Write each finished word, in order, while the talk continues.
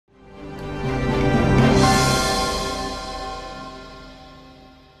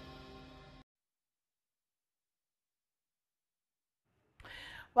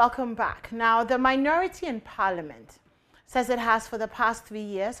Welcome back. Now, the minority in Parliament says it has for the past 3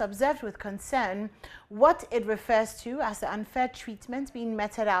 years observed with concern what it refers to as the unfair treatment being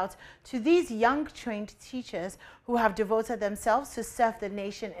meted out to these young trained teachers who have devoted themselves to serve the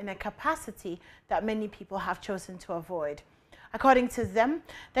nation in a capacity that many people have chosen to avoid. According to them,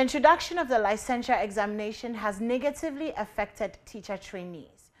 the introduction of the licensure examination has negatively affected teacher trainees.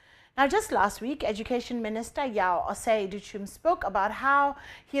 Now, just last week, Education Minister Yao Osei-Duchum spoke about how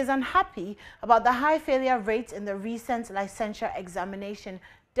he is unhappy about the high failure rates in the recent licensure examination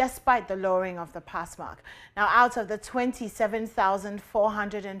despite the lowering of the pass mark. Now, out of the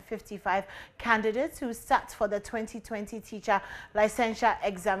 27,455 candidates who sat for the 2020 teacher licensure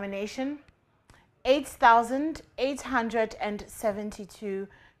examination, 8,872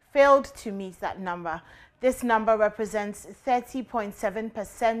 failed to meet that number. This number represents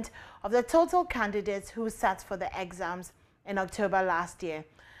 30.7% of the total candidates who sat for the exams in October last year.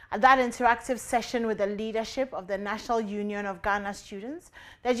 At that interactive session with the leadership of the National Union of Ghana Students,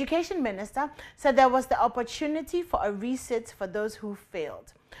 the Education Minister said there was the opportunity for a resit for those who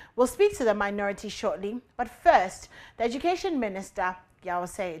failed. We'll speak to the minority shortly, but first, the Education Minister, Yao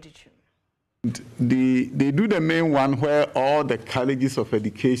Osei-Duchum. They do the main one where all the colleges of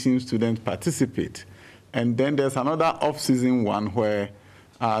education students participate. And then there's another off-season one where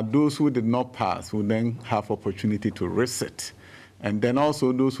those who did not pass will then have opportunity to resit. And then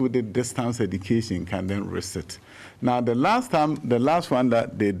also those who did distance education can then resit. Now, the last one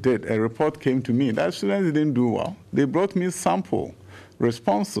that they did, a report came to me that students didn't do well. They brought me sample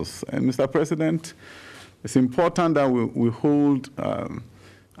responses. And Mr. President, it's important that we hold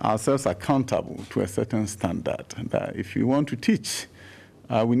ourselves accountable to a certain standard. That if you want to teach,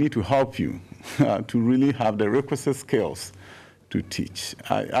 we need to help you to really have the requisite skills to teach.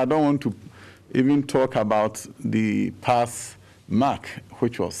 I don't want to even talk about the pass mark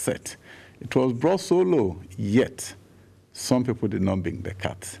which was set. It was brought so low, yet some people did not make the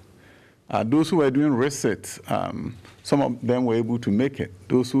cut. Those who were doing resit, some of them were able to make it.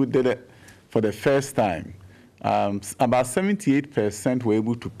 Those who did it for the first time, about 78% were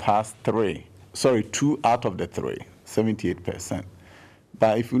able to pass 2 out of the 3, 78%.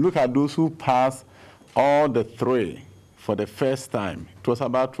 But if you look at those who passed all the 3 for the first time, it was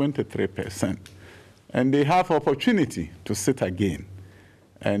about 23%. And they have opportunity to sit again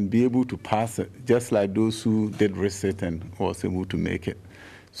and be able to pass it, just like those who did resit and was able to make it.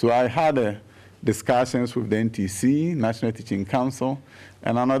 So I had discussions with the NTC, National Teaching Council,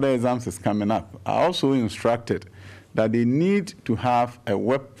 and another exams is coming up. I also instructed that they need to have a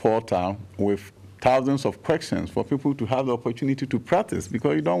web portal with thousands of questions for people to have the opportunity to practice,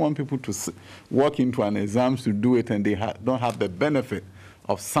 because you don't want people to walk into an exam to do it and they don't have the benefit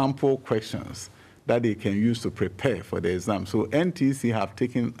of sample questions that they can use to prepare for the exam. So NTC have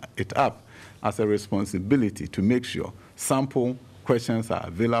taken it up as a responsibility to make sure sample questions are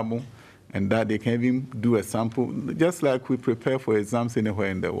available and that they can even do a sample, just like we prepare for exams anywhere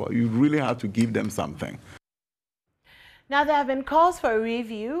in the world. You really have to give them something. Now, there have been calls for a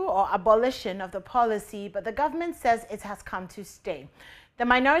review or abolition of the policy, but the government says it has come to stay. The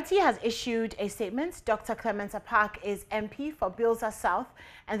minority has issued a statement. Dr. Clement Apak is MP for Bilsa South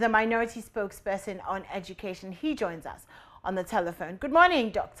and the minority spokesperson on education. He joins us on the telephone. Good morning,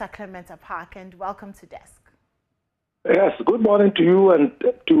 Dr. Clement Apak, and welcome to Desk. Yes, good morning to you and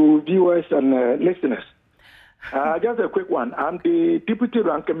to viewers and listeners. Just a quick one. I'm the deputy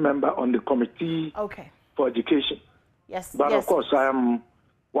ranking member on the committee for education. Yes, but of course, I am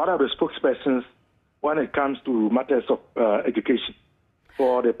one of the spokespersons when it comes to matters of education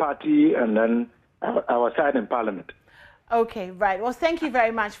for the party and then our side in Parliament. Okay, right. Well, thank you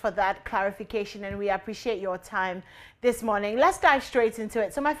very much for that clarification, and we appreciate your time this morning. Let's dive straight into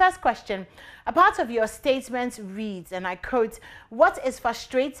it. So my first question, a part of your statement reads, and I quote, "What is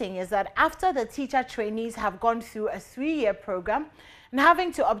frustrating is that after the teacher trainees have gone through a 3-year program and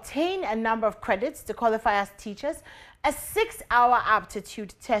having to obtain a number of credits to qualify as teachers, a 6-hour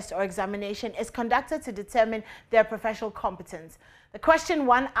aptitude test or examination is conducted to determine their professional competence. The question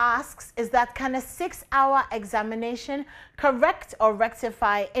one asks is that can a 6-hour examination correct or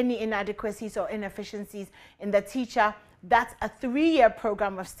rectify any inadequacies or inefficiencies in the teacher that a 3-year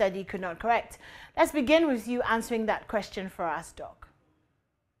program of study could not correct?" Let's begin with you answering that question for us, Doc.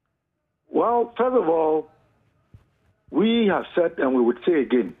 Well, first of all, we have said, and we would say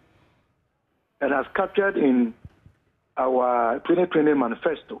again, and as captured in our 2020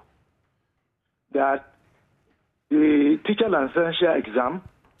 manifesto, that the teacher licensure exam,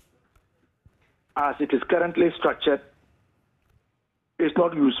 as it is currently structured, is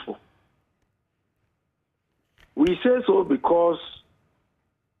not useful. We say so because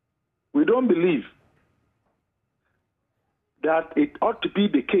we don't believe that it ought to be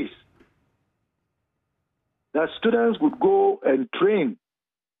the case that students would go and train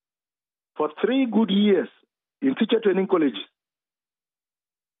for 3 good years in teacher training colleges,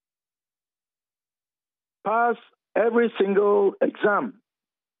 pass every single exam,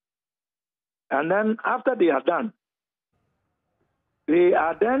 and then after they are done, they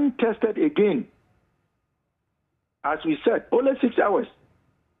are then tested again. As we said, only 6 hours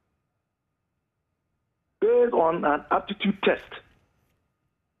based on an aptitude test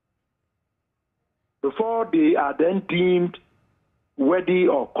before they are then deemed worthy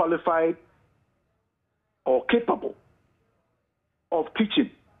or qualified or capable of teaching.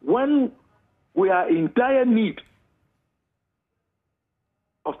 When we are in dire need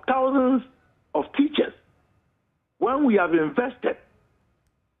of thousands of teachers, when we have invested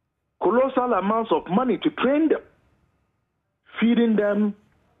colossal amounts of money to train them, feeding them,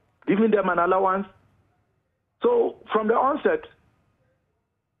 giving them an allowance. So from the onset,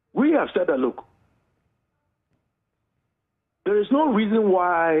 we have said that, look, there is no reason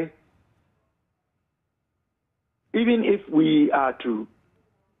why, even if we are to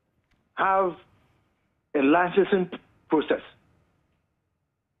have a licensing process,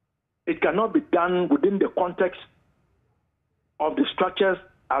 it cannot be done within the context of the structures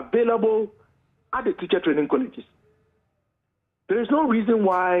available at the teacher training colleges. There is no reason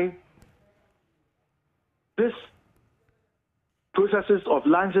why these processes of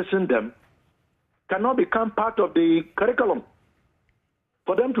licensing them cannot become part of the curriculum,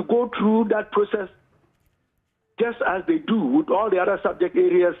 for them to go through that process just as they do with all the other subject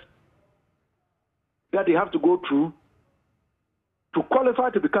areas that they have to go through to qualify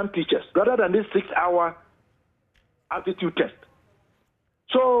to become teachers, rather than this 6-hour aptitude test.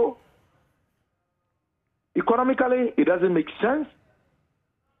 So, economically, it doesn't make sense.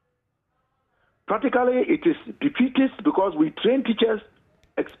 Practically, it is defeatist because we train teachers,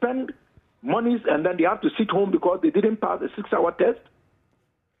 expend monies, and then they have to sit home because they didn't pass the 6-hour test.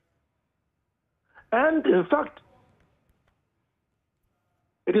 And in fact,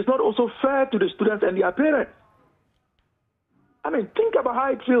 it is not also fair to the students and their parents. I mean, think about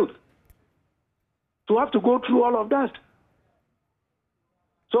how it feels to have to go through all of that.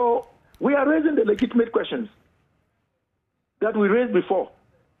 So we are raising the legitimate questions that we raised before.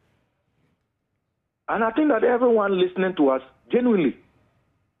 And I think that everyone listening to us, genuinely,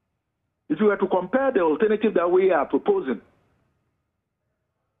 if you were to compare the alternative that we are proposing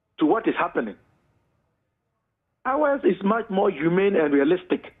to what is happening, ours is much more humane and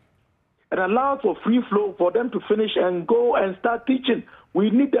realistic. It allows for free flow for them to finish and go and start teaching. We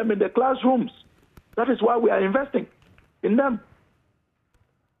need them in the classrooms. That is why we are investing in them,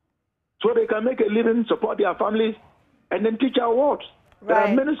 so they can make a living, support their families, and then teach our wards. Right. There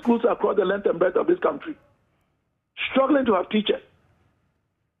are many schools across the length and breadth of this country struggling to have teachers.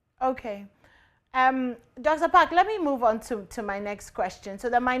 Okay. Dr. Park, let me move on to my next question. So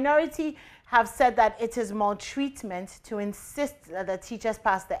the minority have said that it is maltreatment to insist that the teachers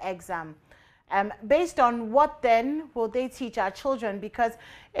pass the exam. Based on what then will they teach our children? Because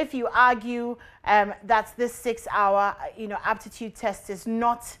if you argue that this 6-hour aptitude test is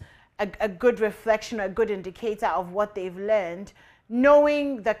not a good reflection or a good indicator of what they've learned,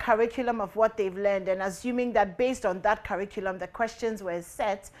 knowing the curriculum of what they've learned and assuming that based on that curriculum the questions were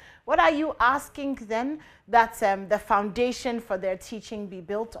set, what are you asking then that the foundation for their teaching be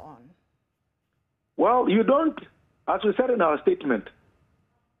built on? Well, you don't, as we said in our statement,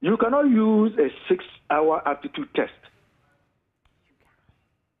 you cannot use a 6-hour aptitude test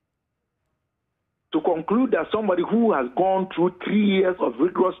to conclude that somebody who has gone through 3 years of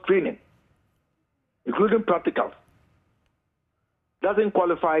rigorous training, including practicals, doesn't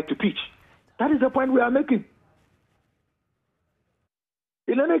qualify to teach. That is the point we are making.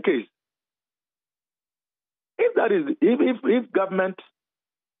 In any case, if government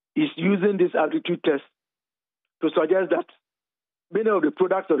is using this aptitude test to suggest that many of the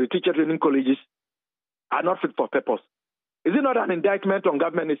products of the teacher training colleges are not fit for purpose, is it not an indictment on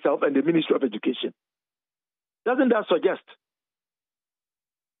government itself and the Ministry of Education? Doesn't that suggest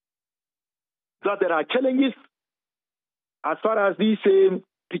that there are challenges as far as these same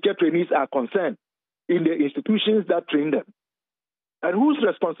teacher trainees are concerned in the institutions that train them? And whose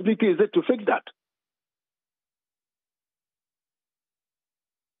responsibility is it to fix that?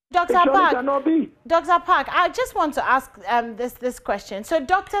 Dr. It surely Park, cannot be. Dr. Park, I just want to ask this question. So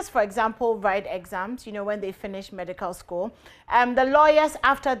doctors, for example, write exams, you know, when they finish medical school. The lawyers,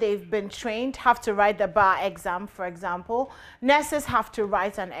 after they've been trained, have to write the bar exam, for example. Nurses have to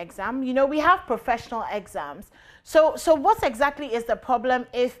write an exam. You know, we have professional exams. So what exactly is the problem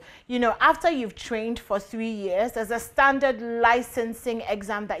if, you know, after you've trained for 3 years, there's a standard licensing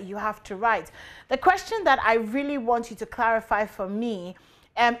exam that you have to write? The question that I really want you to clarify for me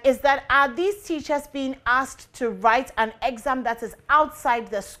is that, are these teachers being asked to write an exam that is outside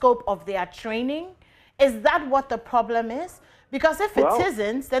the scope of their training? Is that what the problem is? Because if it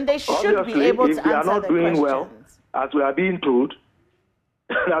isn't, then they should be able to answer the questions. If they are not doing well, as we are being told,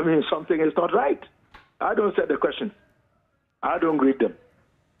 I mean, something is not right. I don't set the questions. I don't grade them.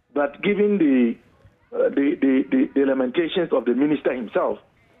 But given the lamentations of the minister himself,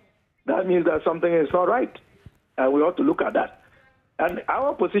 that means that something is not right. And we ought to look at that. And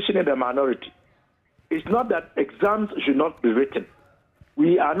our position in the minority is not that exams should not be written.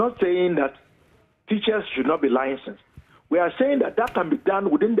 We are not saying that teachers should not be licensed. We are saying that that can be done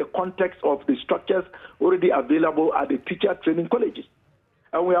within the context of the structures already available at the teacher training colleges.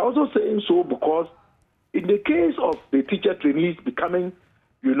 And we are also saying so because in the case of the teacher trainees becoming,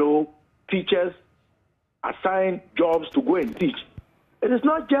 you know, teachers assigned jobs to go and teach, it is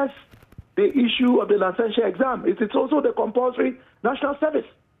not just the issue of the licensure exam. It's also the compulsory national service,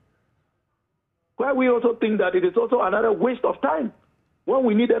 where we also think that it is also another waste of time when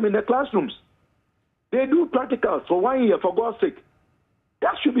we need them in the classrooms. They do practicals for 1 year, for God's sake.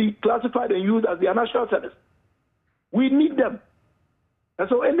 That should be classified and used as their national service. We need them. And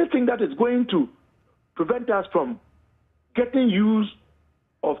so anything that is going to prevent us from getting use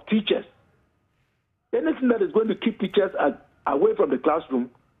of teachers, anything that is going to keep teachers away from the classroom,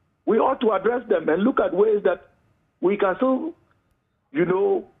 we ought to address them and look at ways that we can still, you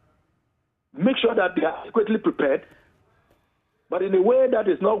know, make sure that they are adequately prepared, but in a way that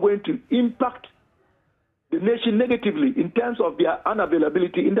is not going to impact the nation negatively in terms of their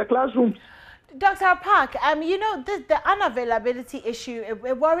unavailability in the classrooms. Dr. Park, you know, the unavailability issue,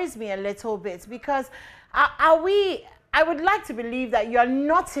 it worries me a little bit because I would like to believe that you're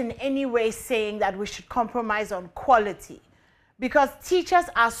not in any way saying that we should compromise on quality, because teachers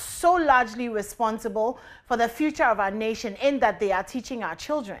are so largely responsible for the future of our nation in that they are teaching our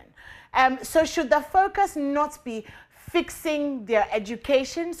children. So should the focus not be fixing their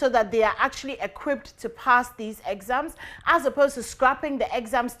education so that they are actually equipped to pass these exams, as opposed to scrapping the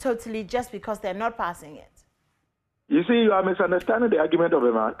exams totally just because they're not passing it? You see, you are misunderstanding the argument of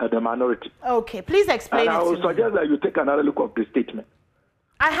the minority. Okay, please explain it to me. And I will suggest that you take another look at the statement.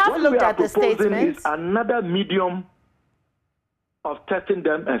 I have looked at the statement. What we are proposing is another medium of testing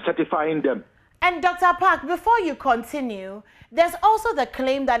them and certifying them. And Dr. Park, before you continue, there's also the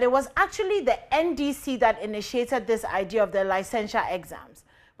claim that it was actually the NDC that initiated this idea of the licensure exams,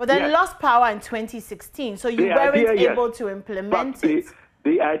 but then lost power in 2016, so you weren't able to implement it.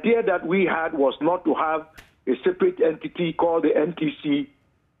 The idea that we had was not to have a separate entity called the NTC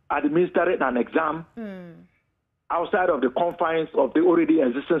administering an exam outside of the confines of the already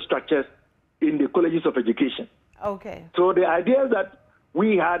existing structures in the colleges of education. Okay. So the idea that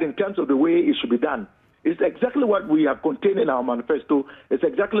we had in terms of the way it should be done is exactly what we have contained in our manifesto. It's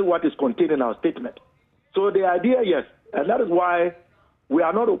exactly what is contained in our statement. So the idea, yes, and that is why we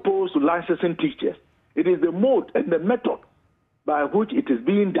are not opposed to licensing teachers. It is the mode and the method by which it is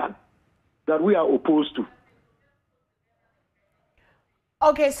being done that we are opposed to.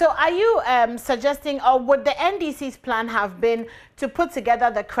 Okay, so are you suggesting, or would the NDC's plan have been to put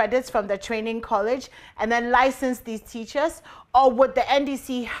together the credits from the training college and then license these teachers, or would the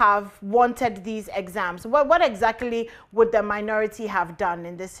NDC have wanted these exams? What exactly would the minority have done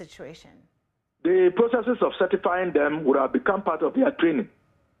in this situation? The processes of certifying them would have become part of their training.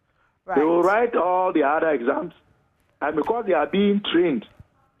 Right. They will write all the other exams, and because they are being trained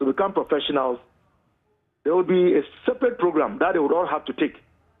to become professionals, there will be a separate program that they would all have to take,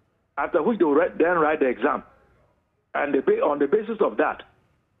 after which they will then write the exam. And on the basis of that,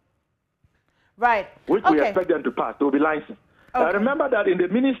 which we expect them to pass, they will be licensed. Okay. Remember that in the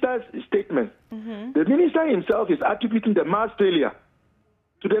minister's statement, the minister himself is attributing the mass failure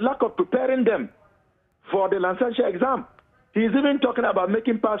to the lack of preparing them for the licensure exam. He is even talking about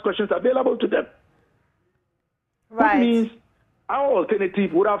making past questions available to them. Right. Which means our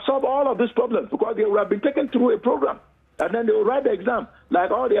alternative would have solved all of these problems because they would have been taken through a program, and then they will write the exam like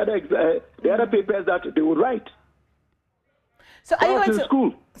all the other papers that they would write. So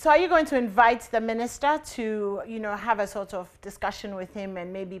are you going to invite the minister to, you know, have a sort of discussion with him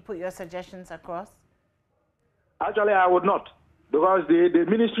and maybe put your suggestions across? Actually, I would not. Because the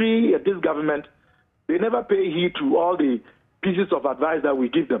ministry, this government, they never pay heed to all the pieces of advice that we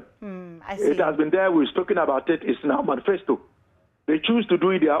give them. I see. It has been there. We've spoken about it. It's in our manifesto. They choose to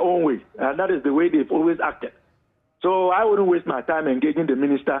do it their own way, and that is the way they've always acted. So I wouldn't waste my time engaging the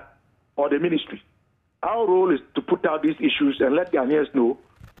minister or the ministry. Our role is to put out these issues and let Ghanaians know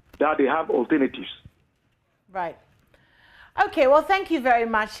that they have alternatives. Right. Okay, well, thank you very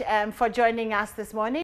much for joining us this morning.